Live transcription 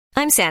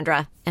I'm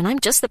Sandra, and I'm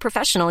just the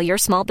professional your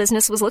small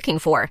business was looking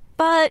for.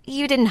 But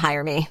you didn't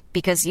hire me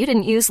because you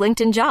didn't use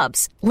LinkedIn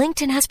Jobs.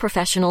 LinkedIn has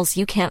professionals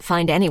you can't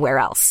find anywhere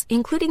else,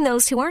 including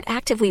those who aren't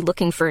actively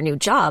looking for a new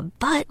job,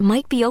 but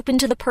might be open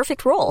to the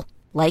perfect role,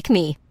 like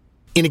me.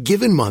 In a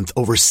given month,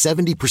 over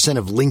 70%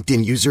 of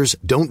LinkedIn users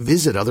don't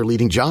visit other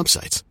leading job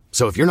sites.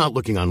 So if you're not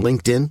looking on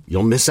LinkedIn,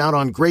 you'll miss out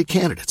on great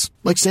candidates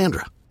like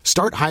Sandra.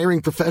 Start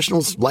hiring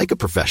professionals like a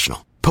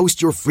professional.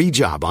 Post your free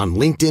job on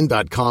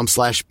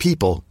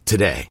linkedin.com/people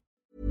today.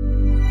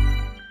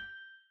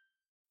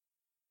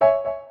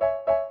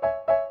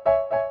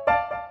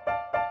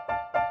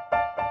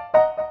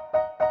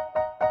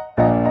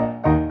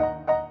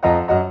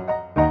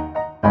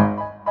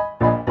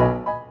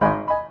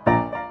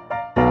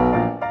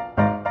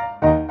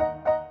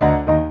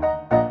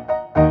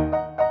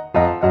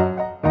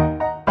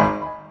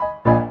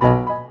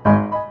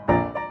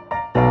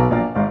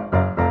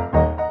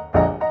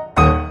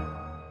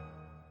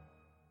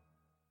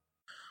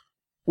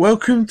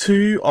 Welcome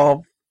to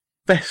our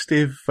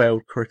festive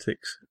Failed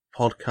Critics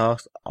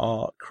podcast,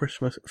 our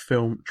Christmas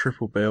film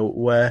triple bill,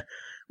 where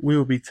we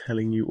will be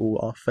telling you all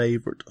our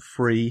favourite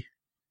 3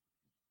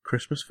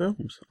 Christmas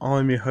films.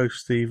 I'm your host,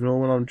 Steve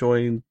Norman. I'm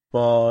joined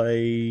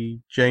by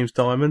James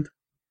Diamond.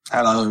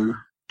 Hello.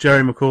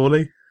 Jerry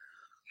McCauley.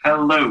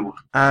 Hello.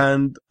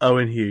 And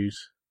Owen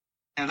Hughes.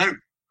 Hello.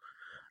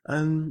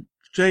 And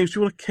James, do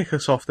you want to kick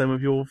us off then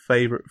with your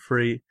favourite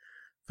 3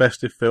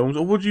 festive films,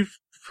 or would you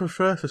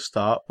prefer to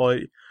start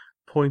by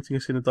pointing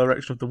us in the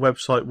direction of the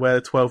website where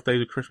the 12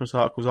 Days of Christmas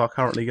articles are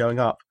currently going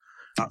up?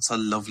 That's a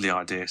lovely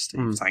idea,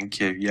 Steve. Thank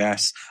you.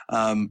 Yes.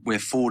 We're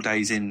 4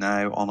 days in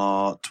now on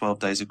our 12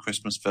 Days of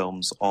Christmas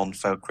films on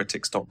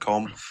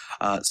failedcritics.com.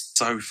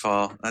 So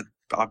far,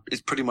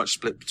 it's pretty much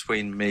split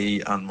between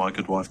me and my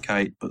good wife,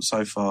 Kate, but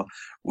so far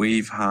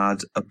we've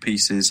had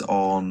pieces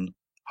on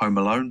Home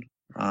Alone,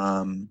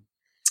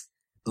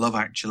 Love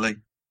Actually,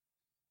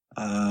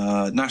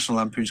 National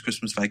Lampoon's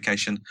Christmas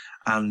Vacation,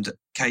 and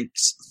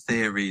Kate's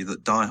theory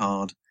that Die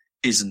Hard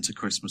isn't a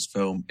Christmas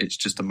film. It's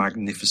just a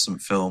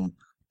magnificent film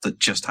that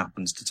just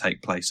happens to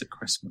take place at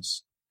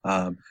Christmas.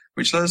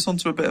 Which led us on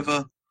to a bit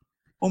of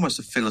almost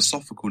a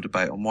philosophical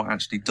debate on what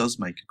actually does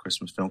make a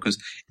Christmas film, because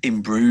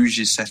In Bruges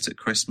is set at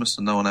Christmas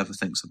and no one ever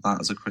thinks of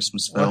that as a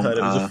Christmas film. I heard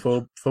it was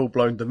a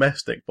full-blown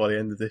domestic by the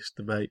end of this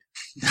debate.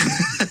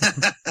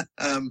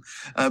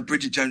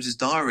 Bridget Jones's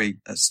Diary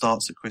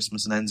starts at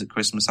Christmas and ends at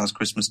Christmas, has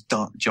Christmas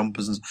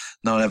jumpers, and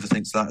no one ever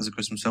thinks of that as a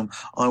Christmas film.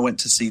 I went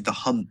to see The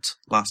Hunt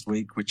last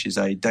week, which is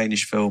a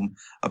Danish film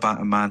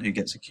about a man who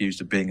gets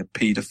accused of being a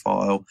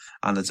paedophile,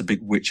 and there's a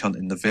big witch hunt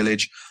in the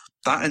village.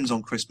 That ends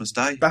on Christmas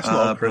Day. That's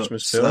not a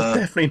Christmas film.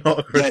 Definitely not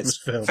a Christmas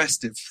film.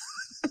 Festive.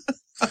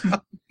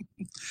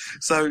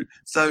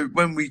 So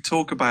when we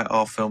talk about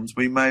our films,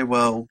 we may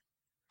well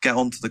get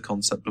onto the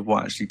concept of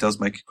what actually does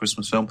make a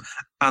Christmas film.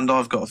 And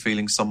I've got a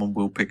feeling someone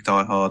will pick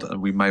Die Hard,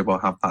 and we may well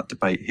have that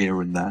debate here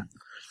and there.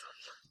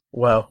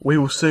 Well, we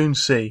will soon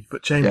see.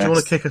 But James, do you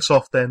want to kick us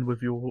off then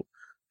with your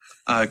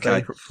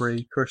favourite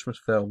 3 Christmas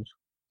films?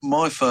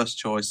 My first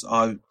choice,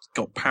 I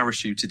got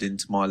parachuted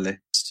into my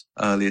list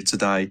earlier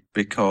today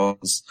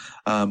because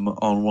on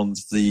one of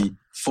the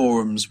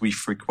forums we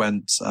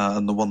frequent,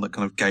 and the one that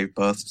kind of gave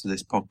birth to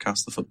this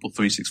podcast, the Football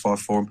 365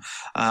 forum,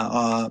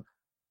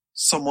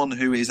 someone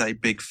who is a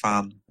big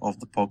fan of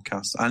the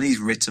podcast, and he's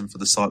written for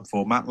the site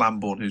before, Matt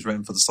Lambourne, who's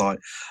written for the site,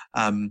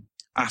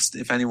 asked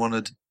if anyone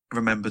had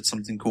remembered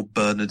something called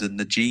Bernard and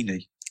the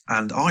Genie.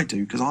 And I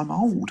do, because I'm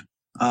old.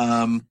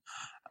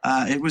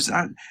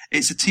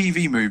 It's a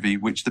TV movie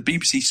which the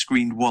BBC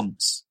screened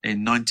once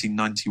in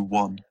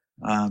 1991,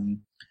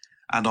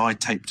 and I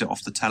taped it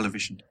off the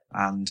television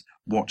and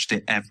watched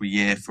it every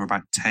year for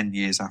about 10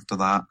 years after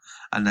that.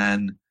 And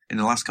then in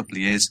the last couple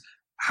of years,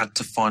 had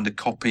to find a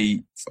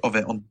copy of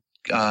it on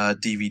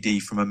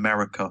DVD from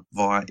America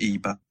via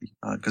eBay,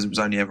 because it was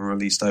only ever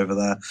released over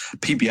there.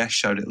 PBS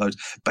showed it loads.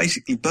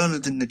 Basically,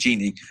 Bernard and the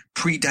Genie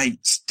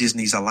predates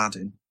Disney's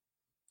Aladdin.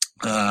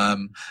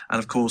 And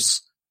of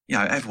course, you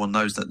know, everyone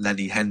knows that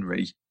Lenny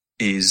Henry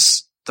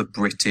is the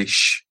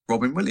British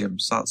Robin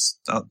Williams. That's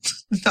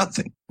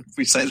nothing. If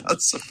we say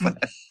that's a fair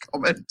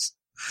comment,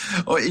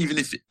 or even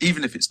if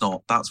it's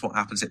not, that's what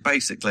happens.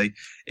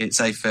 It's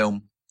a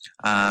film.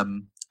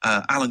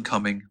 Alan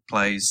Cumming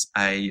plays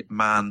a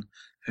man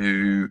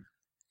who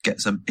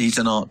he's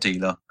an art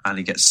dealer, and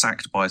he gets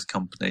sacked by his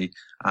company,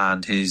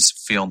 and his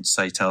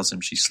fiancée tells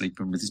him she's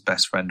sleeping with his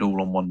best friend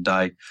all on one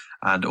day,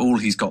 and all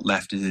he's got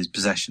left in his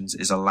possessions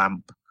is a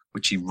lamp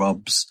which he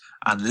rubs,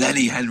 and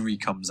Lenny Henry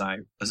comes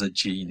out as a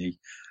genie,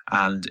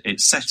 and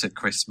it's set at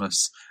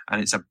Christmas, and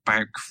it's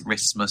about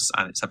Christmas,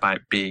 and it's about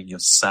being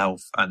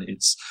yourself, and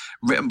it's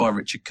written by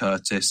Richard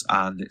Curtis,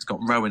 and it's got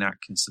Rowan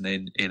Atkinson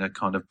in a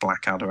kind of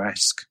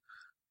Blackadder-esque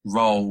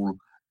role.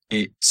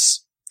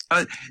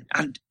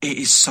 And it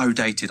is so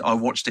dated. I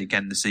watched it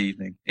again this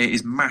evening. It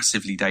is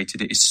massively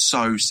dated. It is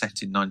so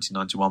set in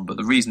 1991. But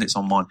the reason it's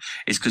on mine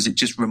is because it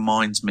just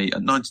reminds me,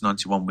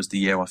 1991 was the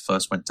year I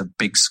first went to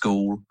big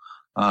school.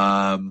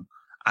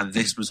 and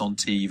this was on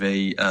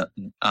TV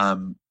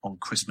on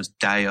Christmas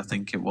Day, I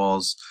think it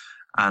was,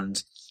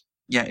 and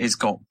yeah, it's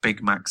got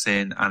Big Macs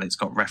in, and it's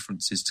got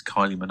references to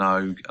Kylie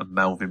Minogue and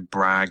Melvin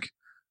Bragg.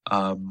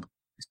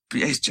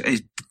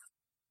 It's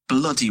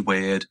bloody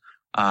weird,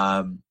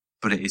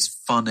 but it is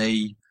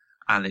funny,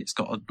 and it's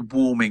got a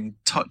warming,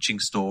 touching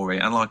story.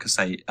 And like I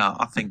say,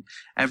 I think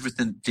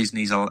everything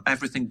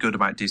good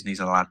about Disney's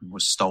Aladdin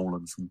was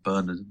stolen from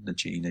Bernard and the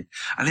Genie.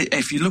 And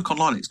if you look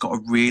online, it's got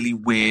a really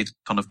weird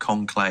kind of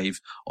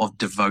conclave of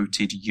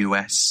devoted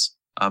US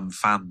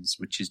fans,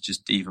 which is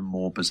just even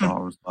more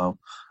bizarre as well.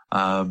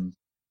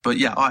 But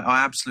yeah,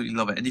 I absolutely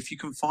love it. And if you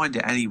can find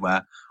it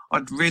anywhere,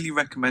 I'd really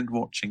recommend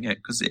watching it,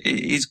 because it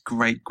is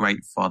great,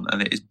 great fun.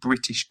 And it is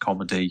British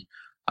comedy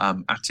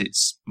at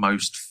its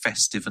most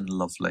festive and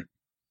lovely.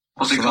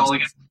 What's it called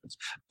again?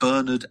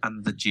 Bernard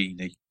and the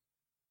Genie.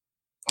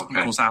 Okay.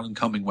 Of course, Alan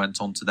Cumming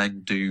went on to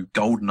then do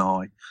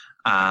GoldenEye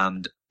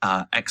and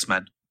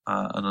X-Men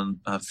and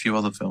a few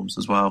other films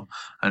as well.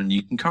 And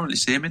you can currently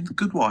see him in The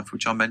Good Wife,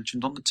 which I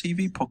mentioned on the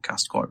TV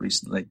podcast quite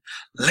recently.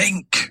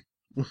 Link!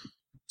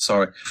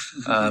 Sorry.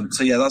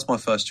 So yeah, that's my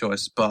first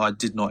choice, but I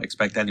did not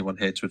expect anyone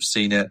here to have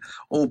seen it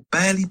or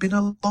barely been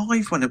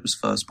alive when it was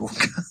first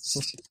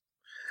broadcast.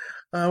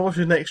 What's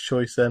your next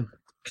choice then?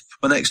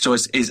 My next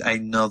choice is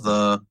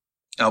another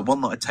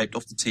one that I taped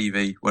off the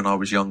TV when I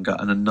was younger,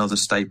 and another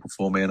staple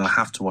for me, and I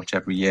have to watch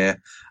every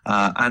year.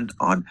 And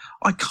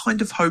I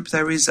kind of hope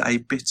there is a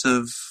bit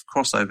of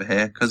crossover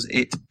here, because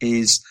it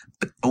is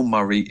Bill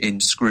Murray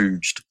in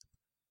Scrooged.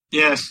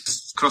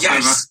 Yes,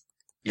 crossover.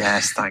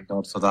 Yes, thank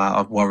God for that.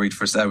 I've worried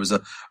for us. There was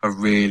a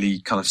really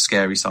kind of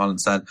scary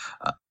silence then.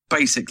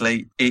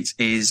 Basically, it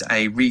is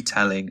a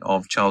retelling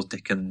of Charles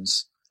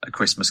Dickens' A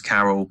Christmas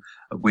Carol,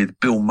 with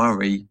Bill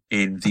Murray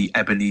in the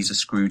Ebenezer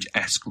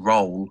Scrooge-esque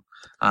role,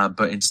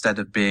 but instead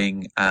of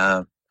being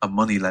a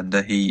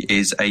moneylender, he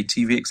is a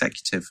TV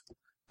executive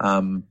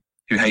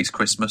who hates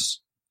Christmas,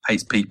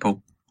 hates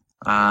people,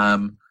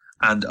 and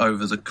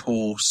over the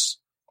course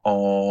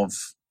of,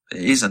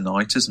 it is a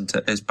night, isn't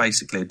it? It's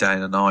basically a day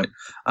and a night,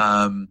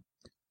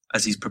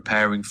 as he's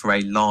preparing for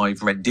a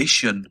live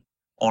rendition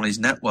on his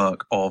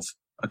network of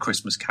A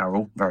Christmas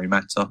Carol, very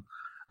meta.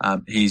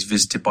 He's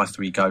visited by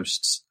 3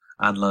 ghosts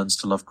and learns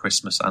to love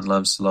Christmas and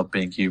learns to love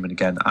being human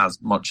again, as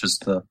much as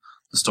the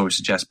story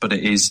suggests. But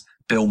it is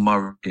Bill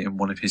Murray in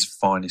one of his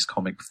finest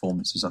comic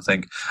performances, I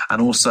think. And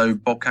also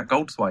Bobcat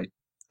Goldthwait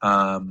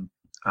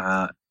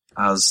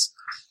as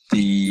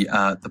the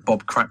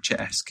Bob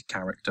Cratchit-esque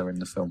character in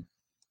the film.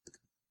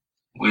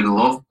 We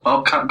love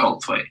Bobcat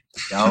Goldthwait.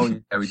 Yeah,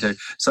 we do.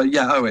 So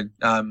yeah, Owen,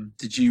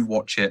 did you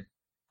watch it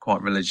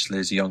quite religiously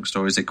as a youngster,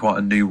 or is it quite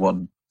a new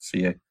one for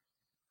you?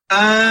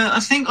 I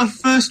think I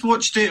first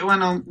watched it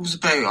when I was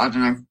about,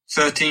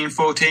 13,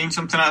 14,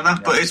 something like that.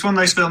 Yeah. But it's one of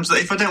those films that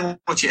if I don't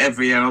watch it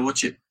every year, I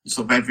watch it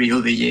sort of every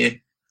other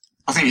year.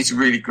 I think it's a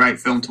really great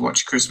film to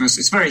watch at Christmas.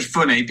 It's very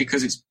funny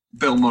because it's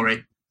Bill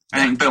Murray.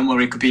 I think Bill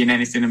Murray could be in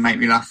anything and make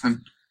me laugh. And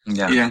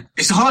yeah.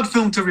 It's a hard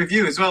film to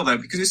review as well, though,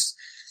 because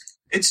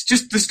it's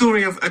just the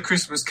story of A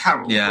Christmas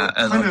Carol. Yeah,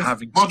 and I'm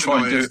having to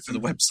try and do it for the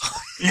website.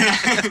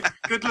 Yeah,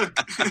 good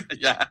luck.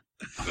 Yeah.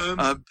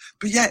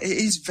 But yeah, it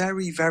is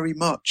very, very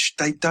much.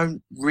 They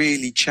don't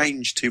really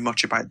change too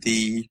much about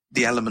the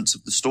elements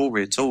of the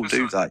story at all,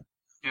 do they?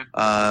 Yeah.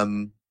 I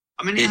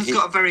mean, it has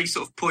got a very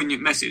sort of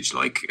poignant message,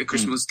 like A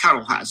Christmas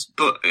Carol has,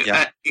 but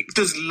it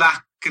does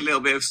lack a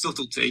little bit of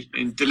subtlety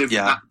in delivering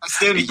that. That's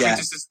the only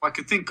criticism I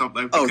can think of,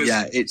 though.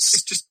 Because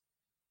it's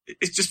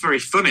just very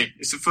funny.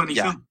 It's a funny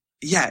film.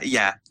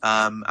 Yeah.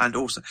 And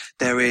also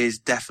there is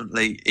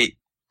definitely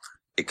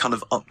it kind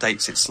of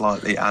updates it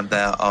slightly, and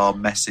there are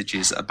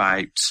messages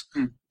about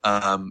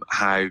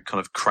how kind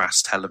of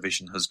crass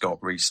television has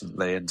got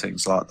recently and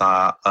things like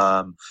that.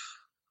 And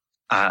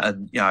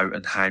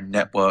and how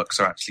networks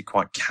are actually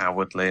quite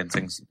cowardly and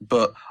things.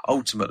 But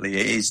ultimately,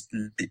 it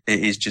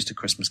is just A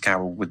Christmas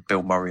Carol with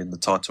Bill Murray in the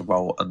title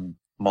role and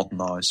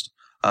modernised,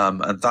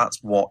 and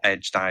that's what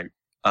edged out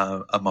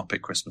A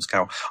Muppet Christmas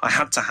Carol. I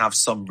had to have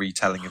some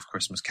retelling of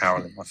Christmas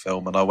Carol in my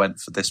film, and I went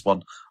for this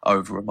one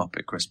over A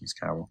Muppet Christmas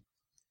Carol.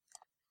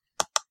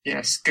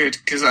 Yes, good,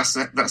 because that's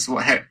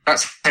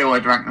how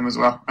I'd rank them as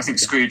well. I think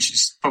Scrooge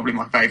is probably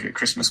my favourite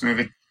Christmas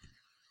movie.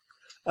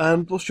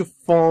 And what's your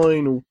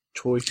final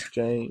choice,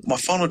 James? My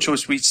final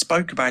choice, we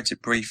spoke about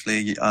it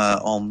briefly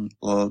on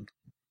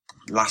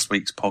last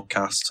week's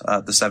podcast,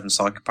 the Seven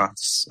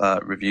Psychopaths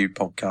review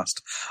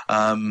podcast.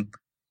 And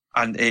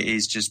it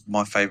is just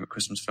my favourite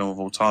Christmas film of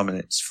all time, and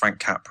it's Frank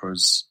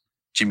Capra's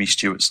Jimmy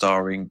Stewart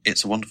starring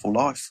It's a Wonderful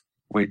Life,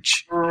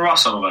 which...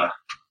 Crossover.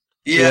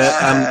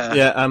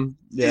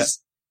 It's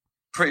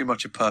pretty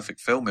much a perfect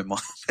film in my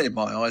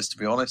eyes, to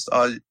be honest.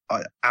 I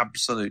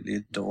absolutely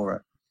adore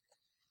it.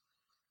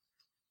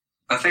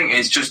 I think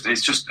it's just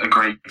a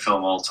great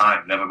film all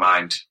time. Never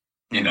mind,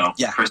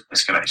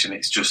 Christmas connection.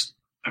 It's just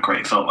a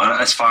great film.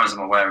 As far as I'm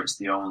aware, it's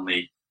the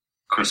only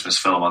Christmas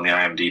film on the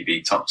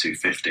IMDb Top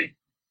 250.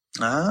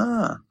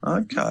 Ah,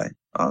 okay.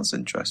 Oh, that's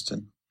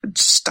interesting. Good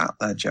stat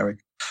there, Jerry.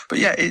 But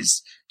yeah,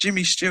 it's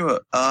Jimmy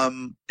Stewart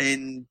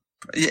in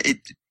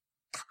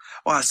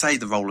Well, I say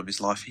the role of his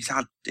life. He's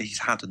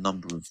had a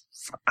number of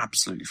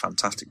absolutely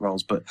fantastic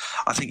roles, but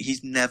I think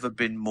he's never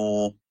been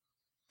more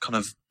kind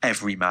of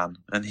everyman.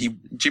 And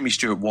Jimmy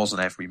Stewart was an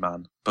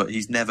everyman, but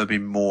he's never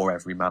been more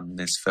everyman in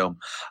this film.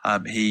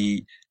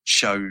 He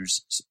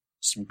shows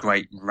some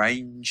great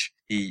range.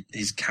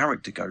 His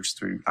character goes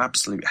through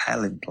absolute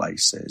hell in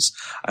places,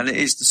 and it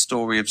is the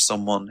story of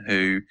someone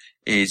who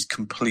is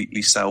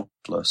completely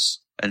selfless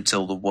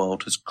until the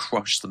world has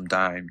crushed them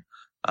down,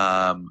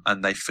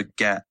 and they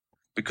forget.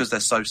 Because they're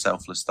so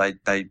selfless,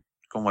 they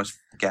almost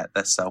forget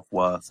their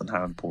self-worth and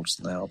how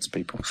important they are to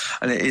people.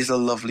 And it is a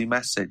lovely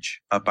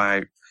message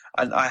about,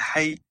 and I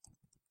hate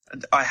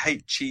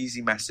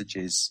cheesy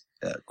messages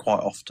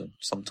quite often.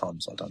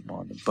 Sometimes I don't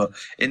mind them, but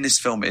in this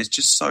film, it's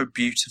just so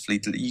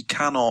beautifully, you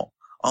cannot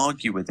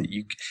argue with it.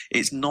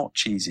 It's not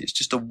cheesy. It's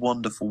just a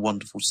wonderful,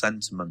 wonderful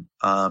sentiment.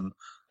 And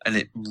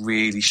it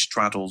really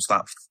straddles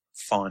that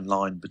fine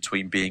line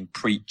between being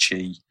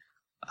preachy,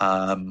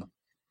 and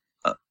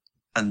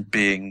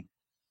being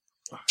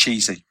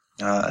cheesy,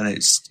 and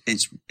it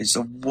is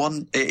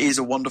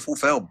a wonderful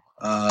film.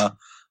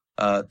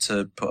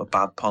 To put a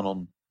bad pun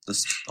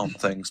on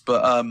things,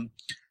 but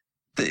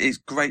it's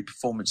great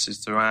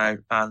performances throughout,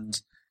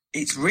 and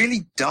it's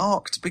really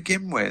dark to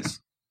begin with.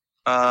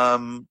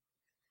 Until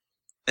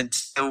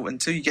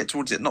you get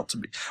towards it, not to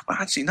be. Well,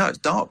 actually, no, it's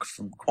dark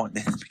from quite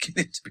near the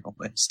beginning, to be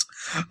honest,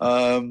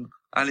 and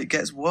it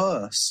gets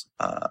worse.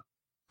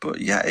 But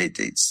yeah,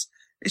 it's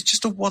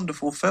just a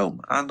wonderful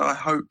film, and I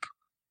hope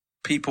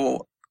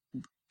people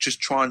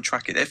just try and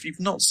track it. If you've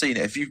not seen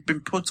it, if you've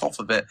been put off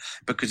of it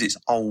because it's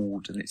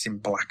old and it's in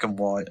black and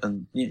white,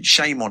 and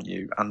shame on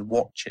you, and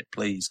watch it,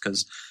 please,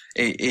 because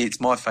it's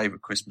my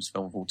favourite Christmas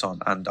film of all time,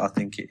 and I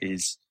think it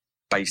is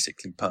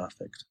basically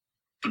perfect.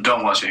 But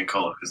don't watch it in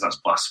colour, because that's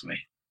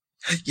blasphemy.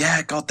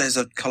 Yeah, God, there's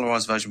a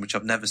colorised version which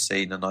I've never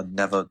seen, and I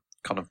never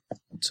kind of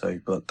want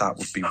to, but that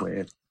would be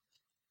weird.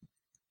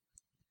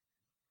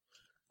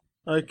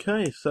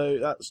 Okay, so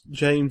that's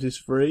James's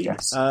free.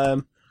 Yes.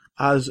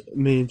 As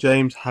me and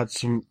James had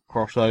some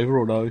crossover,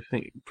 although I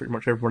think pretty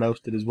much everyone else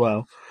did as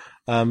well,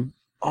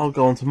 I'll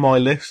go on to my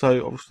list.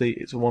 So obviously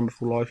It's a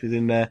Wonderful Life is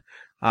in there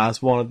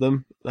as one of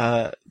them.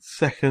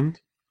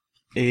 Second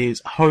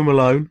is Home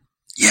Alone.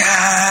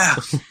 Yeah!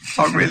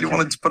 I really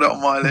wanted to put it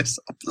on my list.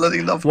 I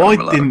bloody love Home Why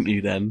Alone. didn't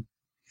you then?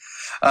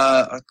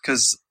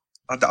 Because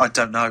I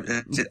don't know.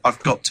 I've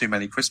got too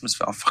many Christmas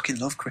films. I fucking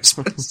love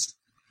Christmas.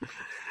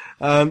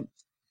 But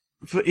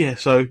yeah,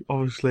 so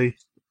obviously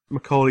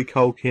Macaulay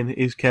Culkin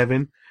is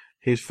Kevin.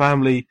 His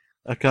family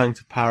are going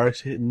to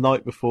Paris the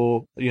night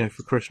before,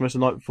 for Christmas, the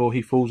night before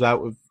he falls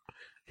out with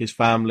his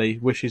family,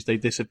 wishes they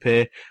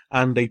disappear,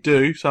 and they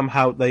do.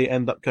 Somehow they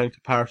end up going to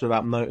Paris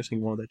without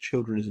noticing one of their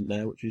children isn't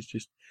there, which is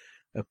just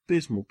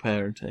abysmal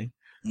parenting.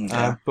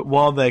 Yeah. But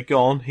while they're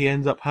gone, he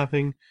ends up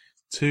having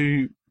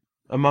to,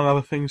 among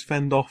other things,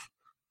 fend off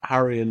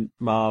Harry and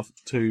Marv,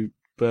 two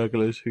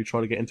burglars who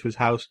try to get into his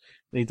house,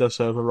 and he does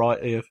so with a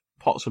variety of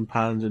pots and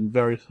pans and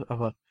various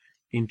other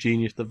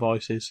ingenious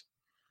devices,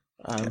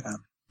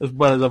 as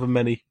well as other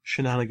many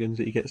shenanigans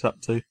that he gets up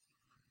to.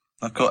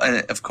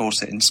 And of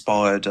course, it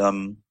inspired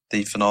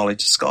the finale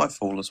to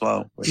Skyfall as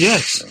well. Which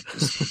yes,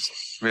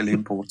 is really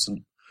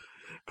important.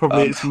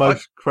 Probably its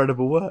most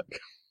credible work.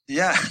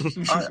 Yeah,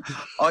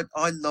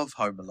 I love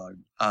Home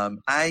Alone.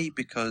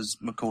 Because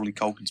Macaulay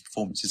Culkin's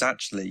performance is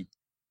actually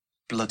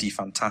bloody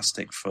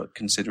fantastic for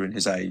considering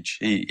his age.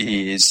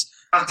 He is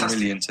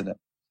brilliant in it.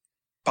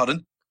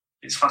 Pardon?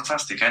 It's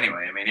fantastic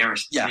anyway. I mean,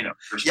 exactly.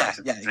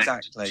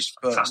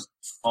 But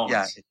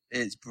yeah,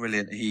 it's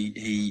brilliant.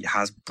 He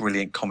has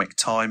brilliant comic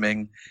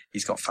timing.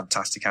 He's got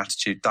fantastic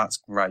attitude. That's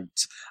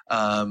great.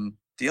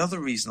 The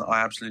other reason that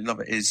I absolutely love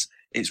it is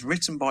it's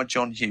written by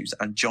John Hughes,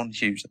 and John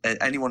Hughes,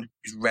 anyone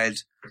who's read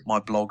my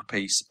blog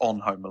piece on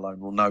Home Alone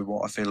will know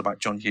what I feel about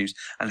John Hughes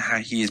and how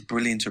he is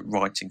brilliant at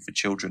writing for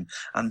children.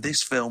 And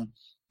this film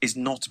is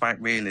not about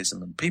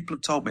realism. And people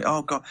have told me,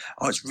 oh God,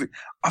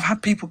 I've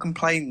had people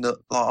complain that,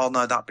 like, oh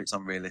no, that bit's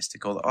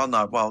unrealistic, or oh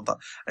no, well, and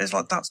it's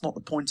like, that's not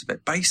the point of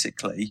it.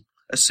 Basically,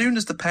 as soon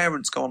as the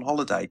parents go on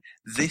holiday,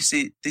 this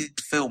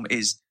film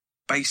is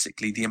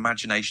basically the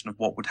imagination of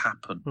what would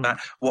happen.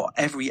 What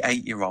every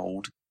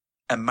 8-year-old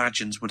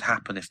imagines would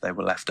happen if they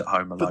were left at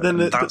home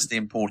alone. That's the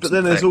important thing. But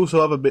then there's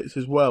also other bits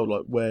as well,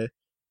 like where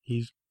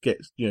he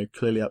gets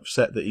clearly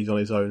upset that he's on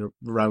his own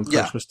around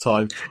Christmas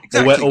time.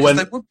 Exactly, or when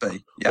they would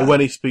be. Yeah. Or when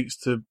he speaks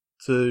to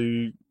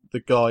the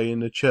guy in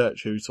the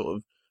church who sort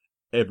of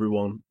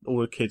all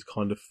the kids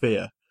kind of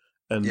fear.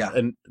 But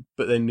then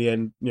in the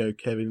end,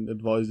 Kevin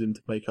advised him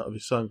to make up with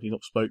his son because he's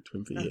not spoke to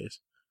him for years.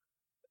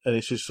 And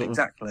it's just sort of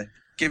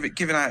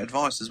giving out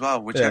advice as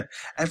well, which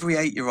every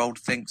 8-year-old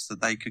thinks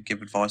that they could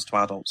give advice to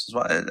adults as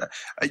well.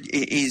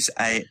 It is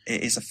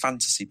a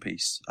fantasy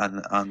piece,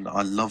 and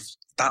I love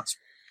that's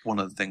one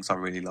of the things I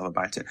really love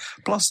about it.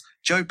 Plus,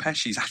 Joe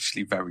Pesci's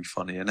actually very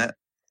funny in it.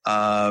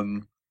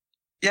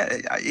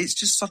 It's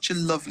just such a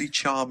lovely,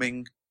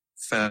 charming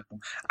film,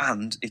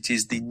 and it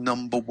is the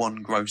 #1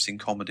 grossing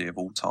comedy of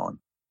all time.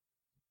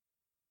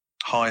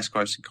 highest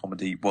grossing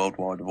comedy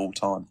worldwide of all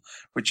time,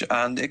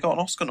 and it got an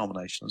Oscar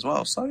nomination as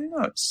well. So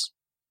it's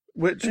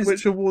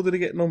which award did it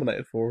get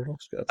nominated for? An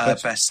Oscar?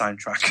 Best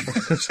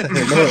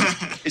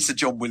soundtrack. It's the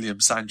John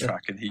Williams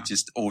soundtrack, and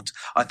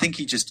I think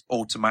he just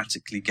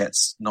automatically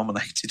gets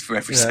nominated for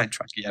every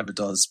soundtrack he ever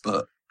does.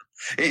 But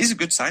it is a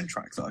good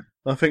soundtrack, though.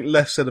 I think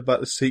less said about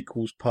the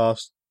sequels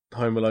past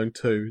Home Alone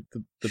 2,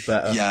 the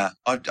better. Yeah,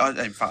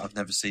 in fact, I've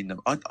never seen them.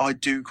 I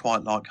do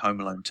quite like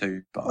Home Alone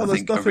 2, but I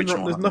think there's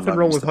nothing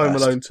wrong with Home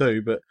Alone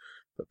 2, but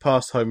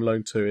past Home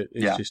Alone 2,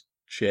 it's just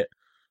shit.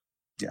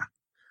 Yeah.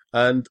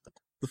 And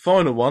the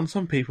final one,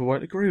 some people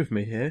won't agree with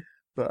me here,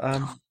 but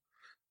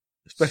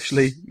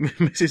especially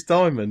Mrs.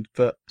 Diamond,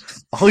 but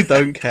I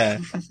don't care.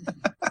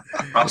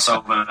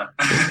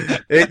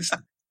 It's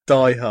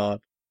Die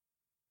Hard.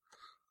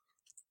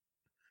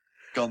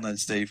 Go on then,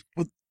 Steve.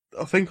 Well,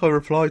 I think I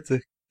replied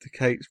to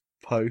Kate's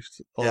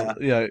post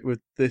with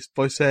this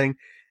by saying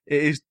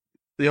it is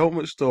the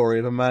ultimate story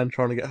of a man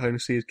trying to get home to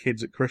see his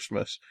kids at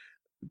Christmas,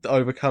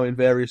 overcoming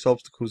various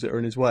obstacles that are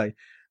in his way.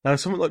 Now,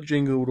 something like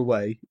Jingle All the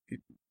Way,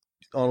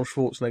 Arnold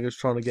Schwarzenegger's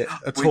trying to get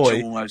a toy.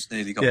 Which almost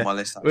nearly got on my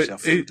list,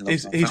 actually.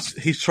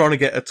 He's trying to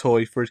get a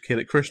toy for his kid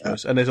at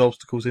Christmas, and there's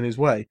obstacles in his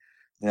way.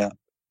 Yeah.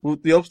 Well,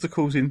 the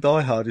obstacles in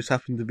Die Hard just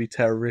happen to be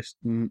terrorists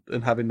and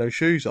having no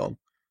shoes on.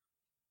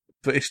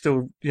 But it's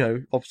still,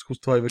 obstacles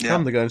to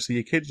overcome to go and see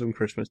your kids on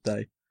Christmas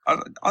Day.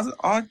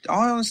 I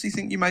honestly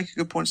think you make a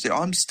good point, Steve.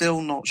 I'm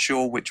still not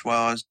sure which way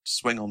I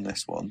swing on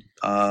this one.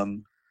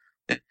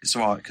 It's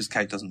all right because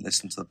Kate doesn't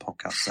listen to the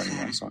podcast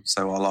anyway,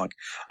 so I like.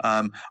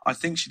 I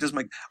think she does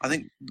make. I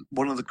think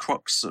one of the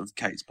crux of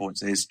Kate's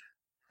points is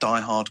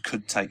Die Hard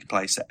could take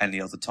place at any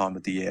other time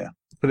of the year,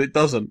 but it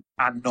doesn't.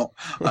 And not.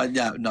 But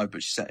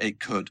she said it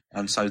could,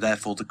 and so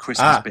therefore the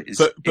Christmas bit is.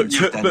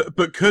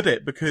 But could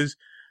it? Because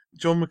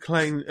John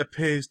McClane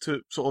appears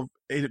to sort of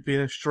be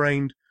in a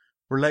strained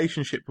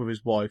relationship with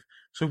his wife.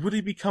 So would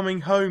he be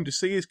coming home to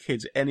see his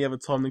kids at any other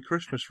time than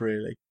Christmas?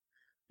 Really?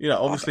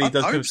 Obviously he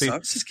does go see.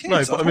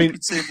 No, but I mean,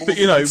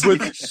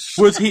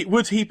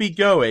 would he be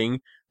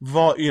going?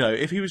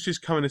 If he was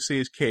just coming to see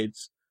his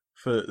kids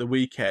for the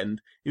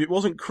weekend, if it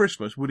wasn't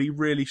Christmas, would he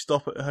really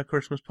stop at her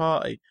Christmas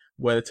party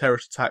where the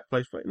terrorist attack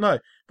place? No,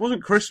 it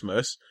wasn't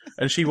Christmas,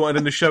 and she wanted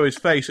him to show his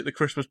face at the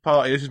Christmas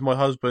party. This is my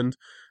husband.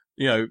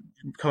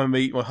 Come and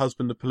meet my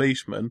husband, the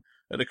policeman,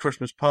 at the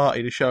Christmas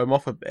party to show him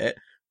off a bit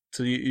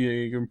to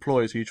your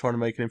employers who you're trying to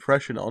make an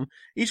impression on.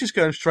 He's just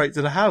going straight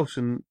to the house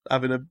and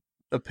having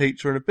a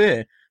pizza and a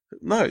beer.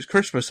 No, it's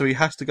Christmas, so he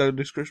has to go to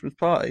this Christmas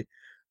party.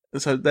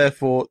 And so,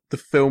 therefore, the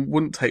film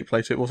wouldn't take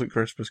place if it wasn't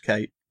Christmas,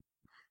 Kate.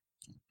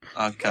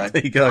 Okay.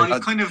 There you go. I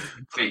kind of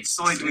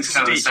side with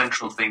Steve. The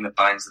central thing that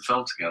binds the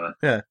film together.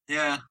 Yeah.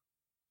 Yeah.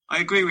 I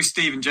agree with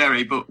Steve and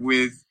Jerry, but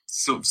with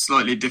sort of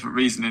slightly different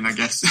reasoning, I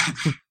guess.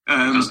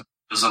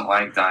 Doesn't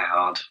like Die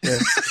Hard. Yeah.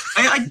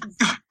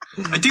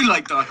 I do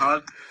like Die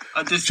Hard.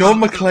 John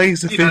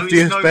McClane's the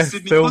 50th best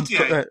film.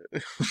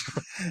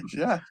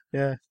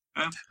 Yeah.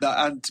 No,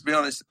 and to be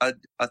honest, I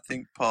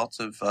think part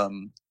of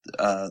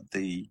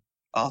the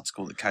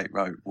article that Kate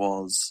wrote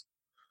was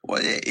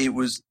it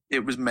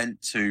was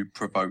meant to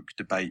provoke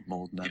debate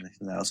more than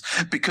anything else,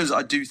 because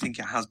I do think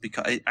it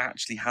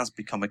actually has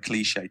become a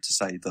cliche to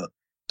say that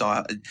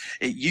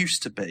it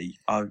used to be.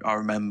 I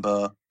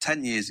remember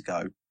 10 years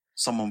ago,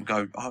 someone would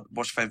go, "Oh,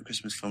 what's your favourite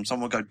Christmas film?"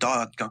 Someone would go, Die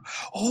Hard. Go,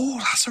 "Oh,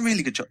 that's a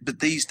really good job." But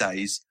these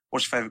days,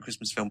 what's your favourite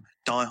Christmas film?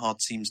 Die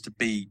Hard seems to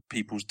be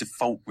people's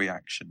default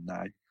reaction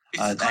now.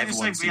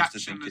 Everyone seems to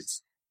think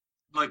it's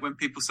like when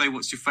people say,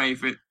 "What's your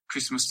favourite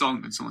Christmas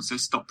song?" and someone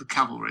says, "Stop the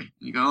Cavalry."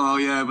 And you go, "Oh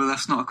yeah, but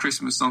that's not a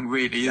Christmas song,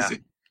 really, is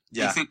it?"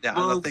 Yeah. You think,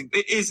 well, I think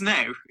it is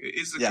now. It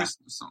is a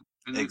Christmas song.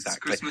 And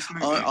exactly. It's a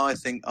Christmas movie. I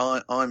think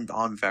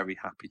I'm very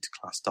happy to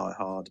class Die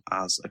Hard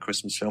as a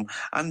Christmas film,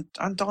 and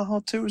Die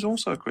Hard 2 is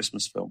also a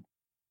Christmas film.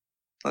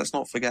 Let's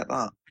not forget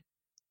that.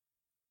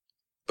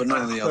 But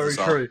none of the others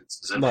are.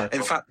 No.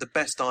 In fact, the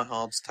best Die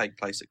Hards take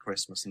place at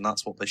Christmas, and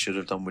that's what they should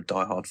have done with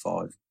Die Hard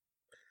 5.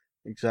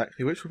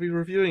 Exactly, which we'll be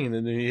reviewing in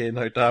the new year,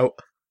 no doubt.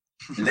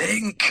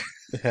 Link!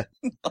 Yeah.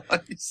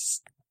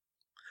 Nice.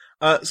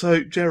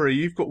 So, Jerry,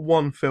 you've got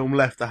one film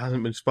left that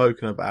hasn't been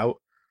spoken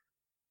about.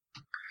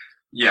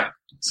 Yeah.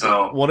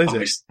 So what is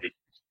it?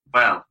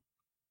 Well,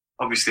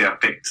 obviously I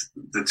picked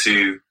the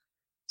two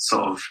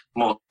sort of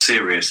more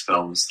serious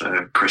films that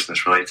are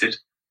Christmas related.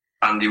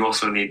 And you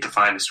also need the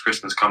finest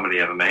Christmas comedy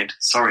ever made.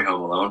 Sorry,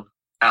 Home Alone.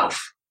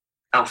 Elf.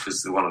 Elf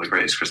is one of the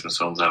greatest Christmas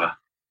films ever.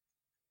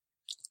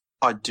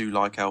 I do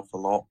like Elf a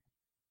lot.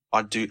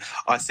 I do.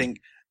 I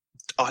think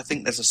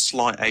there's a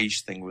slight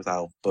age thing with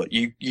Elf, but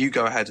you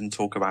go ahead and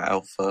talk about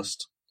Elf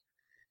first.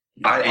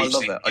 I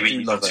love it. I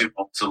do love it. Too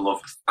old to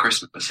love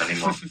Christmas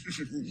anymore.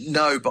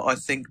 No, but I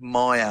think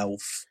my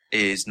Elf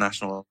is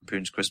National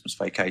Lampoon's Christmas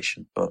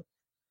Vacation. But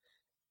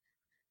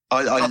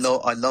I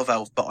love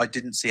Elf, but I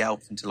didn't see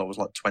Elf until I was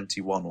like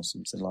 21 or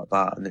something like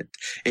that, and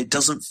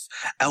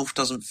Elf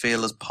doesn't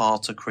feel as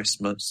part of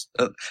Christmas,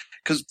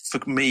 because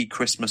for me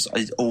Christmas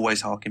is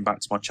always harking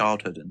back to my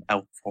childhood, and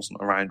Elf wasn't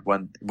around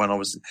when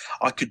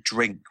I could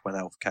drink when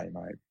Elf came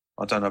out.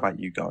 I don't know about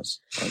you guys.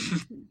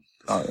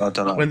 I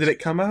don't know. When did it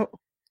come out?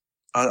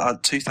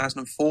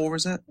 2004,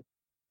 is it?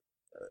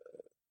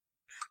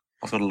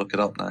 I've got to look it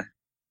up now.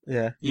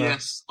 Yeah.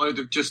 Yes, I'd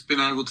have just been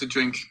able to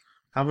drink.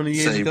 How many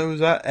years ago was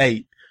that?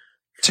 8.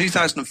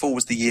 2004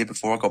 was the year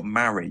before I got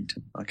married.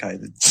 Okay.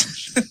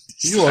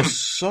 You are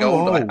so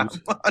old. I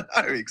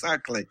know,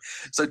 exactly.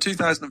 So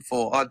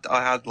 2004,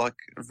 I had like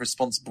a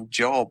responsible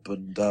job,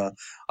 and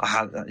I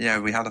had,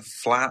 we had a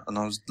flat, and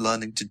I was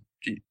learning to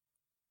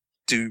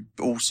do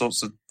all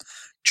sorts of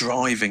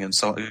driving, and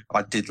so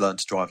I did learn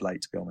to drive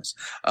late, to be honest.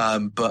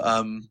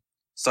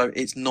 So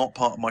it's not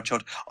part of my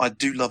childhood. I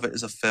do love it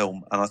as a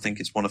film, and I think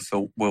it's one of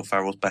Will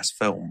Ferrell's best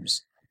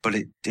films, but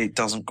it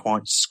doesn't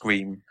quite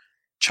scream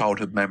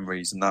childhood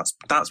memories, and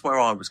that's where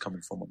I was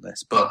coming from on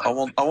this. But I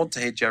want to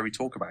hear Jerry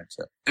talk about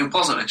it. It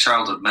wasn't a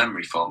childhood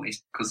memory for me,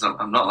 because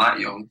I'm not that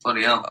young.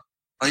 Bloody hell.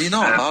 Are you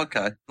not?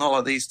 Okay. Not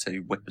like these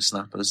two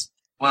whippersnappers.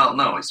 Well,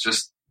 no, it's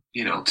just,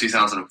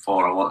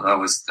 2004, I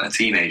was a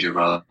teenager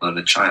rather than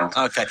a child.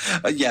 Okay.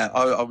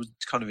 I was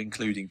kind of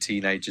including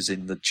teenagers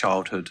in the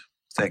childhood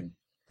thing.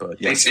 But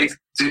yeah.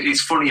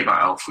 It's funny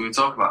about Elf. We were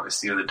talking about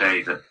this the other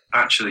day, that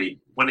actually,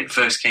 when it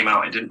first came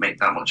out, it didn't make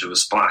that much of a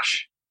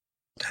splash,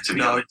 to be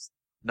honest.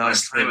 No,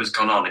 as time has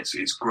gone on,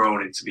 it's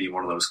grown into be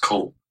one of those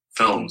cult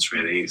films,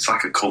 really. It's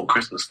like a cult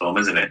Christmas film,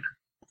 isn't it?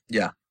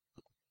 Yeah.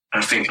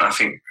 I think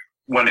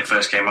when it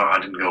first came out, I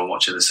didn't go and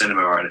watch it at the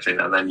cinema or anything,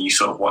 and then you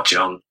sort of watch it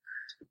on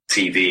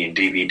TV and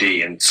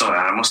DVD, and so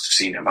I must have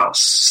seen it about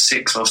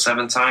 6 or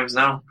 7 times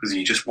now, because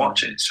you just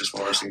watch it. It's just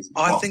one of those things.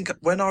 I think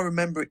when I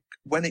remember it,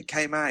 when it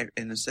came out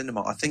in the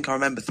cinema, I think I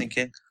remember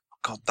thinking,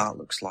 God, that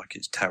looks like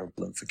it's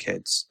terrible and for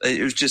kids.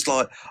 It was just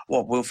like,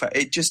 what Will Ferrell...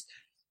 It just...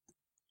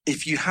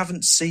 If you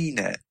haven't seen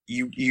it,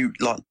 you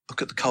like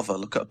look at the cover,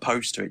 look at a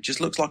poster. It just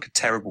looks like a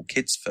terrible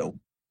kids' film.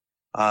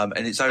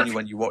 And it's only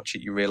when you watch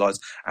it you realise,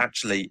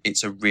 actually,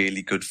 it's a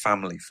really good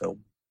family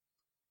film.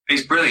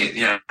 It's brilliant,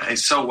 yeah.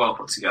 It's so well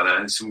put together,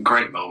 and some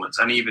great moments.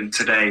 And even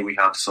today we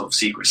had sort of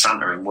Secret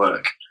Santa in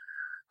work,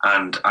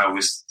 and I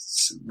was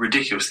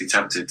ridiculously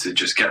tempted to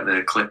just get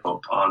the clip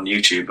up on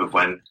YouTube of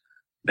when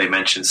they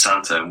mentioned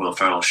Santa and Will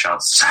Ferrell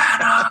shouts,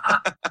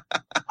 "Santa!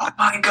 Oh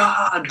my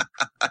God!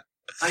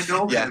 I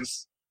know him."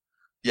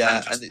 Yeah,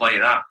 and just play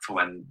that for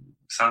when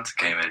Santa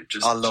came in.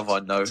 I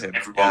know him.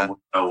 Everyone would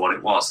know what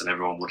it was, and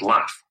everyone would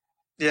laugh.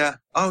 Yeah.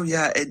 Oh,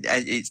 yeah.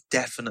 It's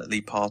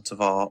definitely part of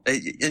our...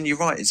 and you're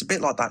right. It's a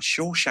bit like that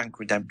Shawshank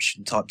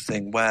Redemption type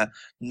thing where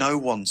no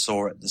one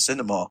saw it at the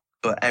cinema,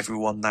 but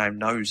everyone now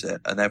knows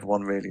it and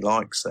everyone really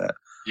likes it.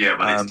 Yeah,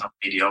 but it's not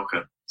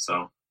mediocre,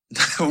 so...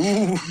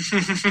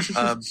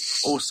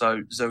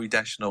 Also, Zooey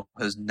Deschanel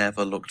has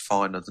never looked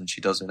finer than she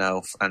does in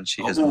Elf, and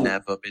she has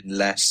never been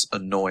less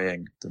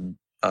annoying than...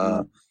 we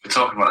were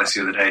talking about this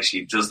the other day.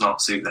 She does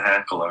not suit the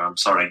hair colour. I'm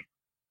sorry.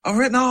 I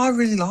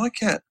really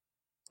like it.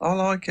 I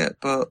like it,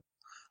 but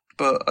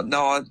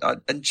no,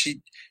 and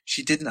she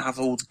didn't have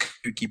all the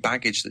kooky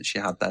baggage that she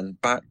had then.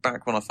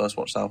 Back when I first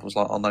watched Elf, I was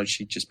like, oh no,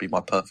 she'd just be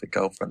my perfect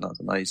girlfriend. That's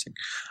amazing.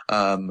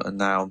 And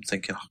now I'm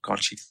thinking, oh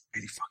God, she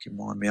really fucking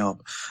wind me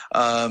up.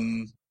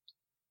 And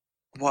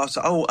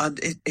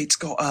it's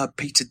got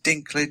Peter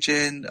Dinklage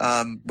in,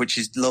 which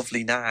is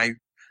lovely now.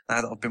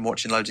 Now that I've been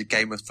watching loads of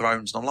Game of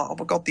Thrones, and I'm like, oh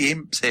my God, the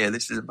imp's here.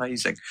 This is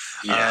amazing.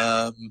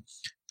 Yeah.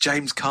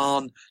 James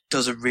Caan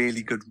does a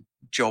really good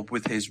job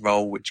with his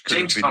role, which could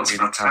James have been Caan's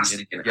really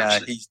fantastic. yeah,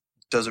 he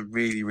does a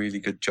really, really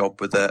good job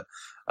with it.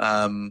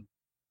 It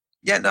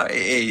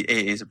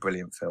is a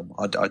brilliant film.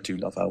 I do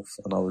love Elf,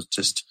 and I was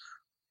just,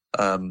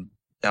 I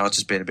was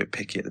just being a bit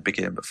picky at the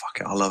beginning, but fuck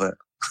it, I love it.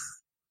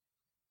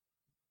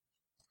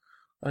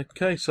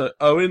 Okay, so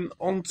Owen,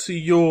 on to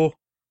your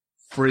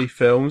 3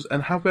 films,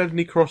 and have we had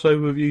any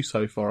crossover with you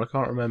so far? I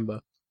can't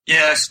remember.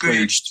 Yeah,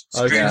 Scrooged.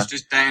 Scrooged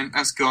is down.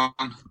 That's gone.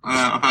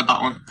 I've had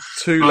that one.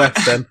 2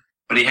 left then.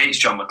 But he hates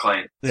John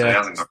McClane, so he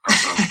hasn't got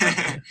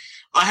crossover.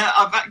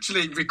 I've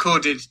actually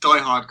recorded Die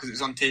Hard because it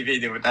was on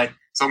TV the other day,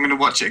 so I'm going to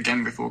watch it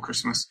again before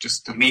Christmas.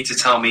 Just to... You need to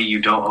tell me you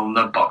don't own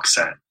the box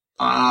set.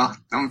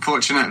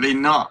 Unfortunately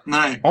not, no.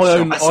 I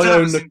own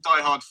the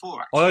Die Hard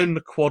 4, actually. I own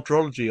the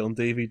quadrilogy on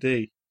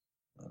DVD.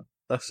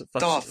 That's Die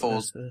Hard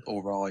 4's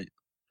alright.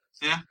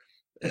 Yeah.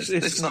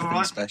 It's nothing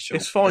right. special.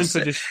 It's fine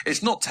for just...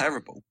 It's not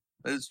terrible.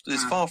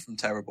 It's far from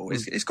terrible.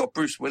 It's got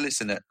Bruce Willis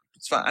in it.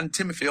 And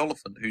Timothy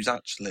Olyphant, who's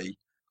actually...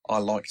 I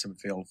like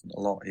Timothy Olyphant a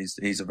lot.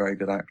 He's a very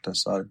good actor,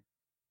 so...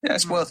 Yeah,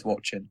 it's worth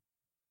watching.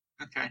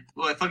 Okay.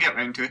 Well, if I get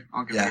round to it,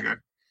 I'll give it a go.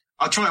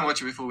 I'll try and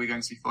watch it before we go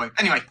and see 5.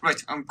 Anyway, right,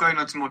 I'm going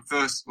on to my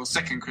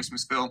second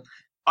Christmas film.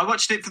 I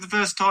watched it for the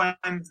first time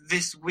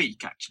this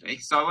week, actually.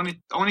 So I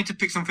wanted to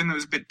pick something that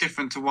was a bit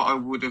different to what I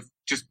would have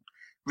just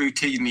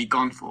routinely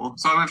gone for.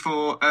 So I went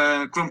for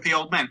Grumpy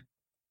Old Men,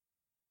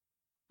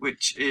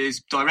 which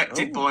is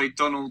directed by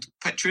Donald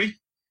Petrie.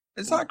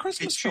 Is that a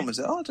Christmas film, is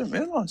it? Oh, I didn't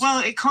realise.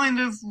 Well, it kind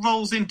of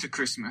rolls into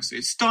Christmas.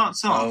 It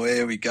starts off... Oh,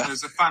 here we go.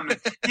 ...as a family...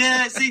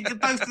 Yeah, see,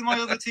 both of my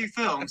other 2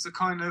 films are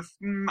kind of...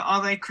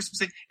 are they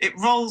Christmassy? It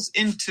rolls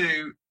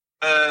into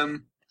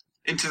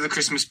into the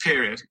Christmas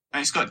period.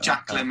 And it's got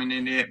Jack Lemmon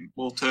in it,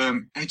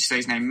 Walter, how'd you say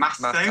his name?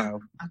 Matthau?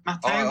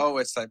 I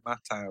always say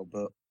Matthau,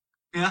 but...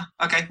 Yeah,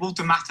 okay,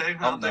 Walter Matthau.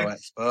 I'm no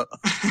expert,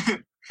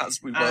 as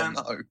we well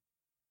know.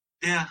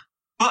 Yeah,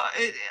 but,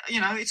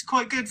 it's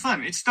quite good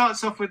fun. It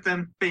starts off with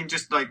them being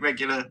just like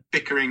regular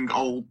bickering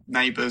old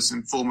neighbours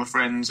and former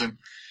friends, and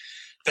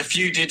they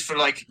feuded for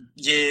like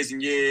years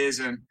and years,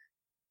 and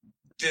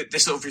they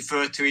sort of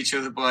refer to each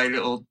other by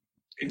little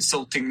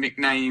insulting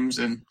nicknames,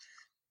 and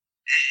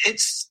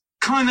it's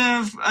kind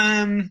of,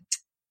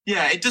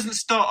 it doesn't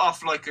start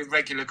off like a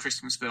regular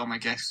Christmas film, I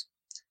guess.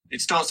 It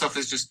starts off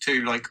as just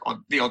two, like,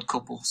 the odd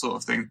couple sort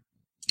of thing.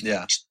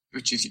 Yeah.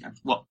 Which is,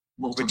 what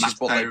Walter Which is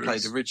what they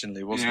played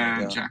originally, wasn't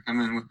it? Yeah, Jack.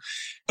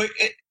 But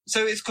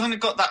so it's kind of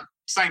got that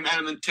same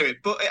element to it,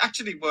 but it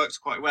actually works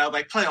quite well.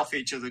 They play off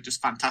each other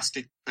just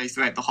fantastically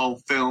throughout the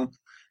whole film.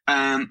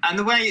 And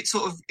the way it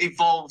sort of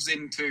evolves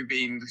into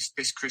being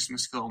this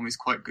Christmas film is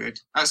quite good.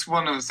 That's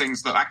one of the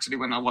things that actually,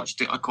 when I watched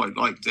it, I quite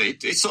liked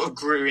it. It sort of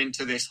grew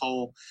into this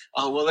whole,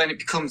 then it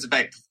becomes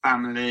about the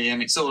family,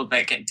 and it's all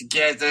about getting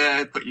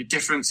together, put your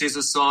differences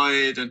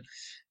aside, and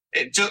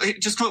it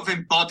just kind of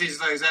embodies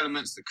those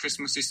elements that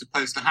Christmas is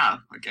supposed to have,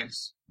 I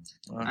guess.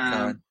 Okay.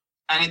 And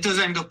it does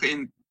end up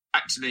in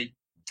actually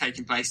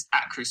taking place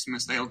at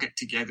Christmas. They all get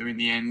together in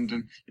the end,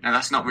 and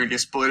that's not really a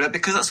spoiler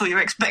because that's what you're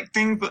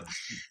expecting, but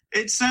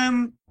it's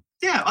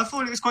I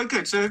thought it was quite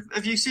good. So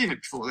have you seen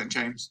it before then,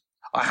 James?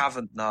 I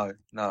haven't. No,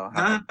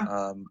 I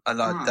haven't.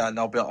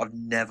 I've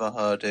never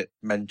heard it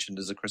mentioned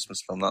as a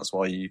Christmas film. That's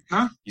why you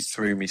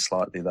threw me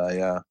slightly there.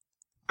 Yeah.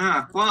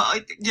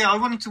 I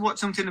wanted to watch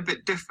something a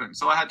bit different,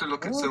 so I had to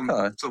look at some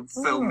sort of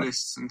film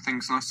lists and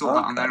things, and I saw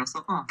that on there, and I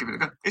thought, I'll give it a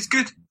go. It's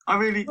good. I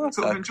really sort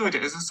of enjoyed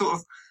it as a sort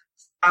of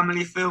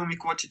family film. You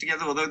can watch it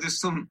together, although there's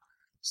some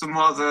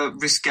rather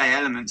risque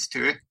elements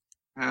to it.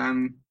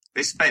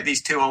 It's about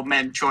these two old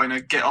men trying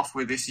to get off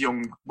with this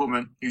young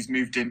woman who's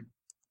moved in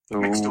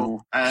next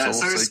door.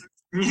 So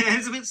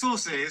it's a bit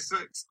saucy. It's a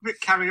bit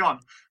carry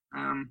on.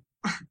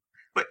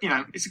 But,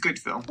 it's a good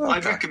film. Okay.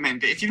 I'd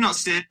recommend it. If you've not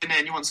seen it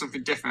and you want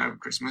something different over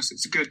Christmas,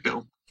 it's a good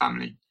little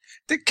family.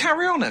 Did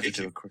Carry On ever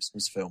do a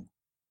Christmas film?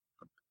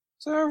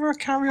 Is there ever a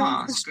Carry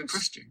On Christmas? That's a good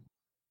question.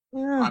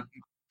 Yeah.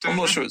 I'm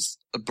not sure it's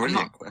a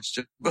brilliant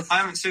question. But I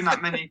haven't seen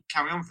that many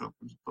Carry On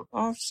films. But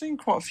I've seen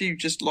quite a few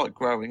just like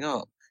growing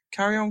up.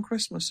 Carry On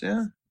Christmas,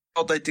 yeah.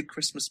 Oh, they did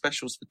Christmas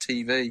specials for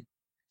TV.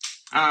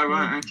 Oh,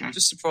 right, okay.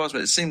 Just surprised me.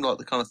 It seemed like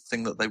the kind of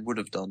thing that they would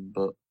have done,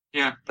 but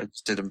they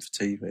just did them for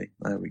TV.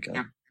 There we go.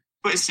 Yeah.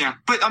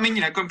 But I mean,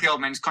 Grumpy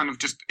Old Men's kind of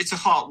it's a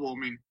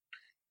heartwarming,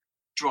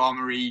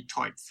 drama-y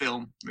type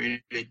film,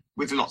 really,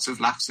 with lots of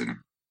laughs in it.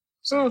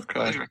 So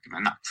I'd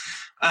recommend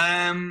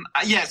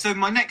that. So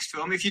my next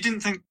film, if you didn't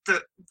think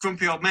that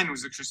Grumpy Old Men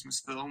was a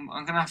Christmas film,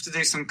 I'm going to have to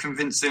do some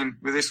convincing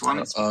with this one.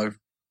 It's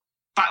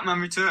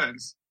Batman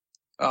Returns.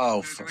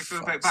 Oh, do we feel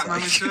about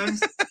Batman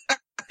Returns?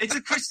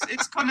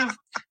 It's kind of...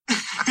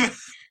 I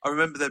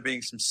remember there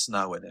being some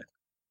snow in it.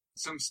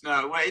 Some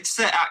snow. Well, it's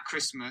set at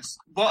Christmas.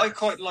 What I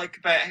quite like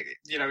about,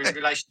 in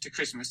relation to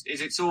Christmas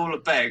is it's all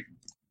about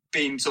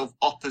being sort of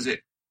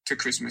opposite to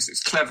Christmas.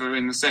 It's clever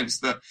in the sense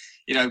that,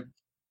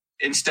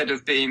 instead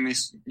of being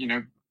this,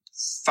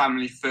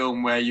 family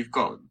film where you've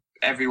got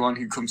everyone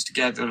who comes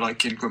together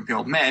like in Grumpy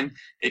Old Men,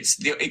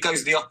 it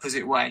goes the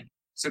opposite way.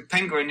 So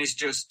Penguin is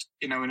just,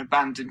 an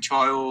abandoned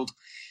child.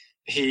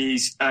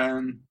 He's,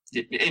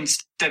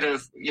 instead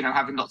of,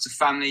 having lots of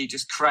family, he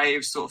just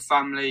craves sort of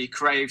family,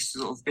 craves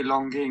sort of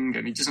belonging,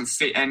 and he doesn't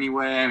fit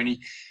anywhere. And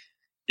he,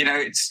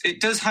 it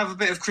does have a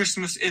bit of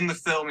Christmas in the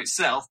film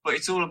itself, but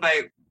it's all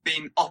about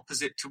being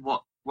opposite to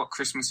what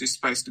Christmas is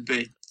supposed to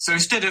be. So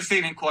instead of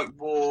feeling quite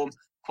warm,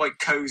 quite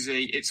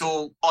cozy, it's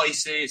all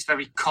icy, it's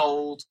very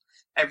cold,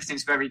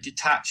 everything's very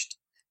detached.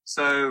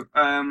 So,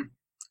 I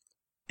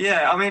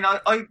mean,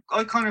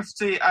 I kind of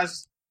see it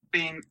as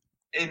being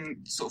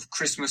in sort of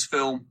Christmas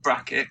film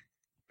bracket.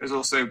 There's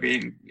also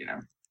been,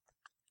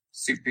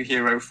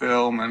 superhero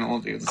film and all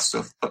the other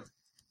stuff. But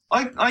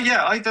I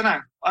don't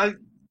know. I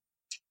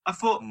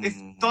thought if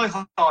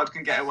Die Hard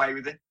can get away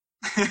with it,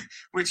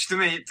 which to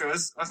me it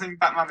does, I think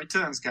Batman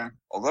Returns can.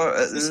 Although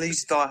at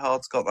least Die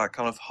Hard's got that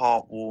kind of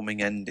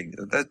heartwarming ending.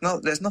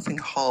 There's nothing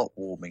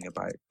heartwarming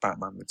about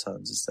Batman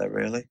Returns, is there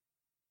really?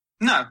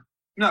 No,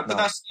 but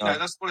that's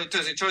that's what it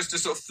does. It tries to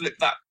sort of flip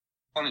that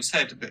on its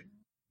head a bit.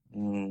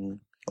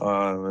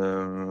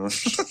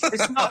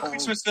 It's not a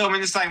Christmas film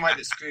in the same way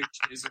that Scrooge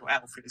is or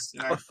Elf is.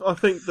 I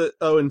think that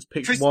Owen's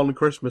picked one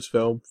Christmas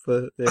film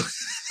for this.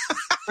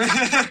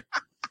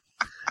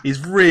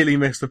 He's really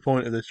missed the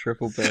point of this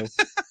triple bill.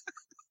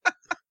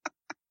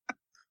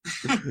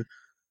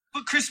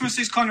 But Christmas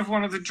is kind of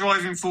one of the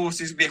driving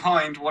forces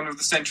behind one of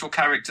the central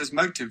character's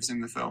motives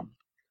in the film.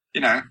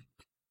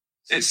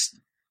 It's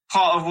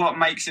part of what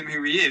makes him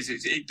who he is.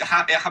 It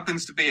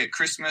happens to be at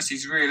Christmas.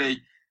 He's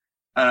really,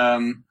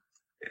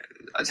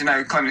 I don't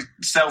know, kind of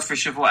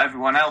selfish of what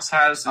everyone else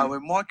has.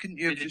 And why couldn't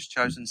you have just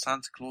chosen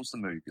Santa Claus the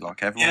movie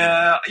like everyone?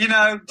 Yeah, do you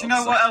know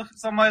what else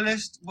is on my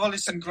list?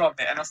 Wallace and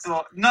Gromit. And I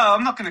thought, no,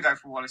 I'm not going to go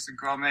for Wallace and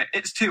Gromit.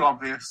 It's too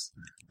obvious.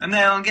 And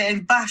now I'm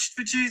getting bashed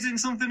for choosing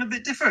something a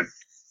bit different.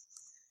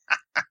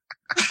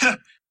 To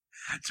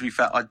be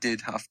fair, I did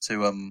have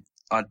to.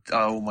 I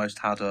almost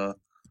had a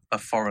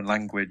foreign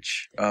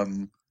language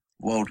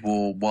World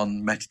War I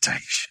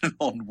meditation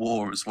on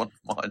war as one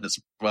of mine as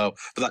well.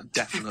 But that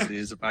definitely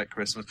is about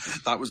Christmas.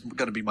 That was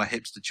going to be my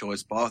hipster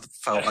choice, but I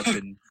felt I'd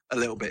been a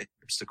little bit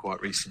hipster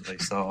quite recently,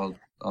 so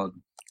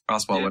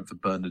that's why I went for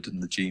Bernard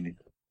and the Genie.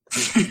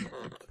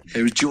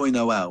 It was Joy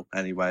Noel,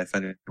 anyway, if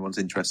anyone's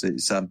interested.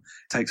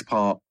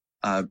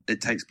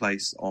 It takes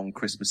place on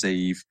Christmas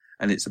Eve,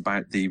 and it's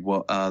about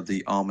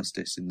the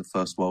armistice in the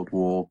First World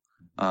War,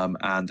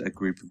 and a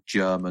group of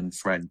German,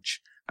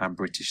 French and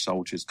British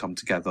soldiers come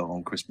together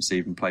on Christmas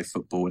Eve and play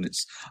football, and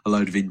it's a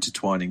load of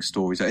intertwining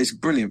stories. It's a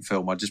brilliant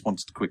film. I just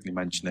wanted to quickly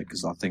mention it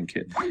because I think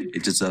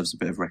it deserves a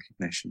bit of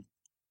recognition.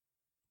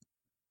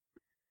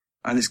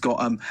 And it's got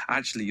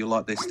actually, you'll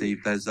like this,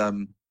 Steve. There's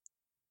a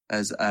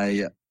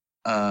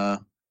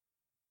have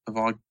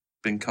I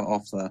been cut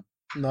off there?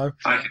 No.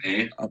 I can hear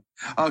you.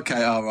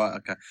 Okay, all right,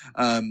 okay.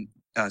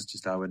 That's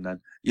just Owen then.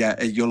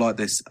 Yeah, you'll like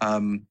this.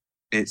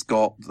 It's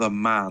got the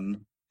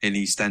man in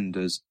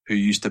EastEnders who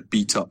used to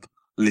beat up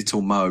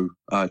Little Mo,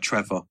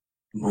 Trevor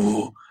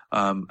Moore.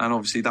 And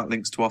obviously that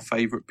links to our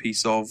favourite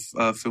piece of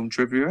film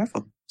trivia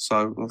ever.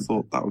 So I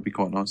thought that would be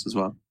quite nice as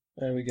well.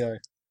 There we go.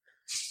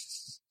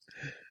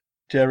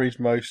 Jerry's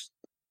most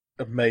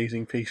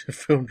amazing piece of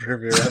film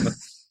trivia ever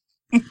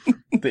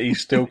that he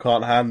still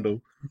can't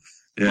handle.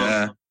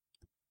 Yeah. Well,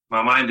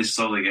 my mind is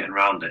slowly getting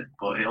around it,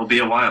 but it'll be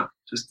a while.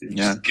 Just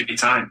give me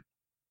time.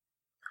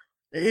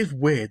 It is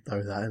weird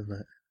though, that, isn't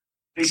it?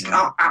 It's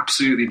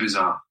absolutely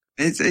bizarre.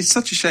 It's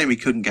such a shame he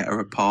couldn't get her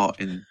a part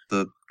in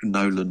the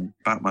Nolan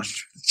Batman.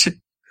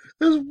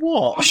 There's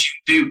what? What should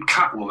you do,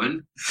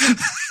 Catwoman?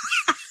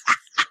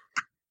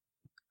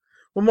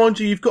 Well, mind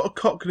you, you've got a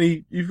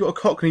Cockney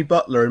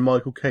butler in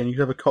Michael Caine. You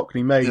could have a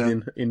Cockney maid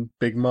in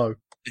Big Mo.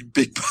 In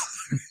Big Mo.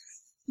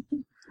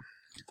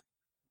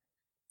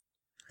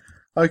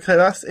 Okay,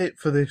 that's it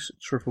for this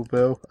triple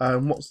bill.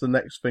 What's the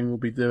next thing we'll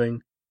be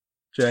doing,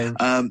 James?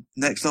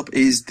 Next up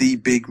is the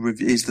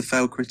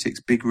Failed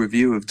Critics big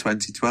review of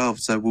 2012.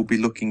 So we'll be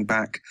looking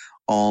back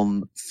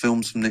on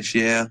films from this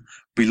year,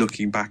 be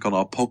looking back on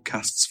our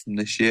podcasts from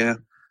this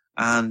year,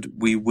 and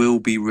we will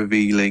be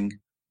revealing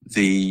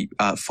the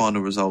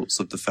final results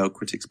of the Failed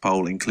Critics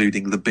poll,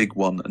 including the big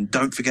one. And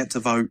don't forget to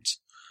vote.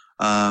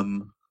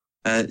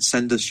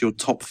 Send us your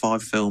top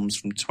 5 films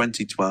from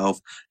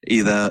 2012.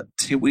 Either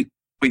tweet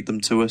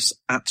them to us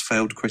at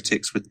Failed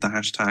Critics with the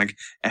hashtag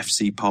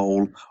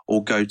FCPoll,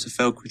 or go to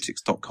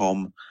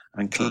failedcritics.com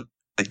and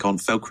click on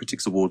Failed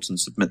Critics Awards and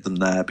submit them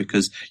there,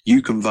 because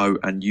you can vote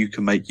and you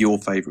can make your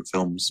favourite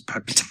films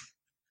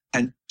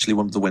potentially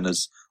one of the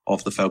winners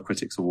of the Failed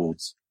Critics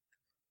Awards.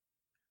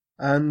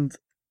 And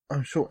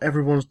I'm sure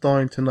everyone's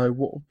dying to know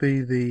what will be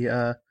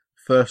the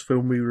first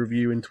film we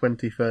review in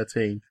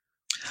 2013.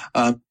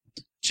 Do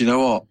you know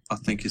what? I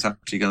think it's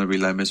actually going to be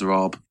Les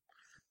Miserables.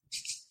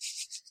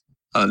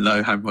 I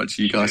know how much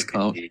you guys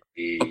can't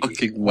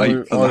fucking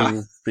wait for that. I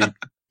will be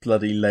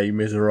bloody Les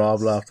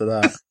Miserables after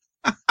that.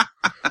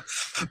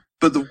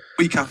 But the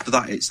week after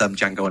that, it's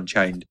Django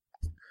Unchained.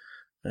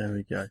 There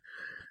we go.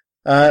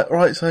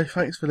 Right, so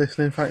thanks for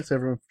listening. Thanks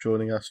everyone for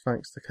joining us.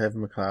 Thanks to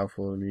Kevin MacLeod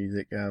for the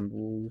music, and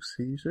we'll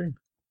see you soon.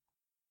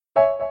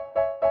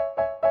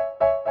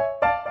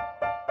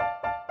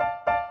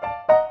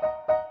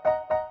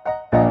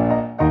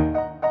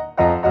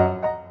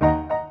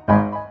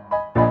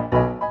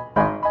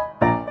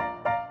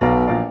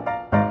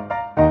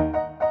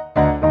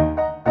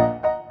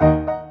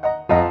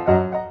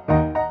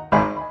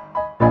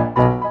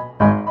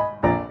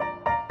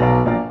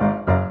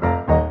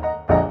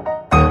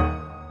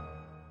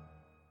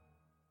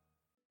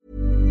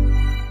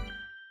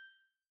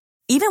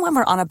 Even when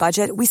we're on a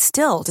budget, we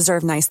still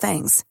deserve nice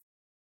things.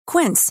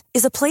 Quince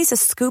is a place to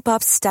scoop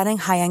up stunning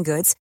high-end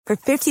goods for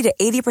 50 to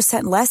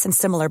 80% less than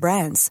similar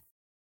brands.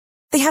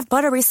 They have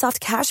buttery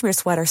soft cashmere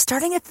sweaters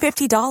starting at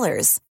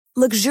 $50,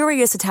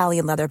 luxurious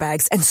Italian leather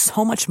bags, and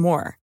so much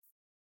more.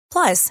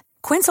 Plus,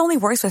 Quince only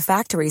works with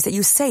factories that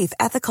use safe,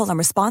 ethical, and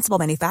responsible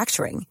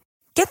manufacturing.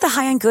 Get the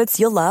high-end goods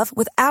you'll love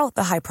without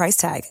the high price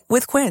tag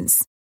with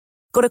Quince.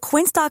 Go to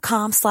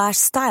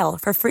quince.com/style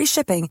for free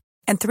shipping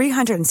and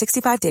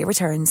 365-day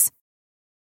returns.